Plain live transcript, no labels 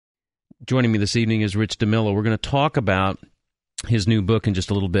Joining me this evening is Rich DeMillo. We're going to talk about his new book in just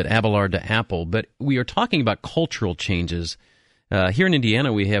a little bit, Abelard to Apple, but we are talking about cultural changes. Here in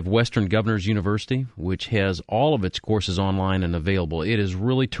Indiana, we have Western Governors University, which has all of its courses online and available. It is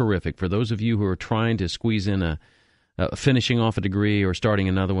really terrific for those of you who are trying to squeeze in finishing off a degree or starting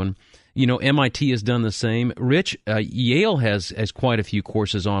another one. You know, MIT has done the same. Rich, Yale has quite a few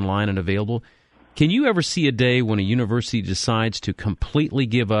courses online and available. Can you ever see a day when a university decides to completely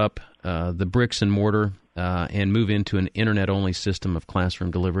give up the bricks and mortar and move into an internet-only system of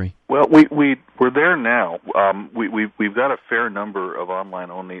classroom delivery? Well, we're there now. We've got a fair number of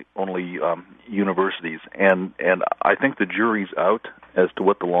online-only universities, and I think the jury's out as to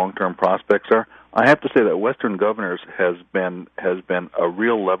what the long-term prospects are. I have to say that Western Governors has been a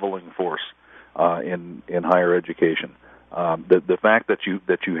real leveling force in higher education. The fact that you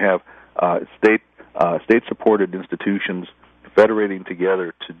have state-supported institutions federating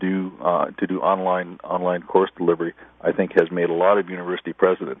together to do online course delivery, I think, has made a lot of university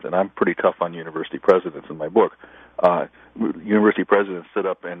presidents, and I'm pretty tough on university presidents in my book. University presidents sit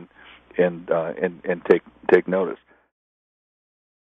up and take notice.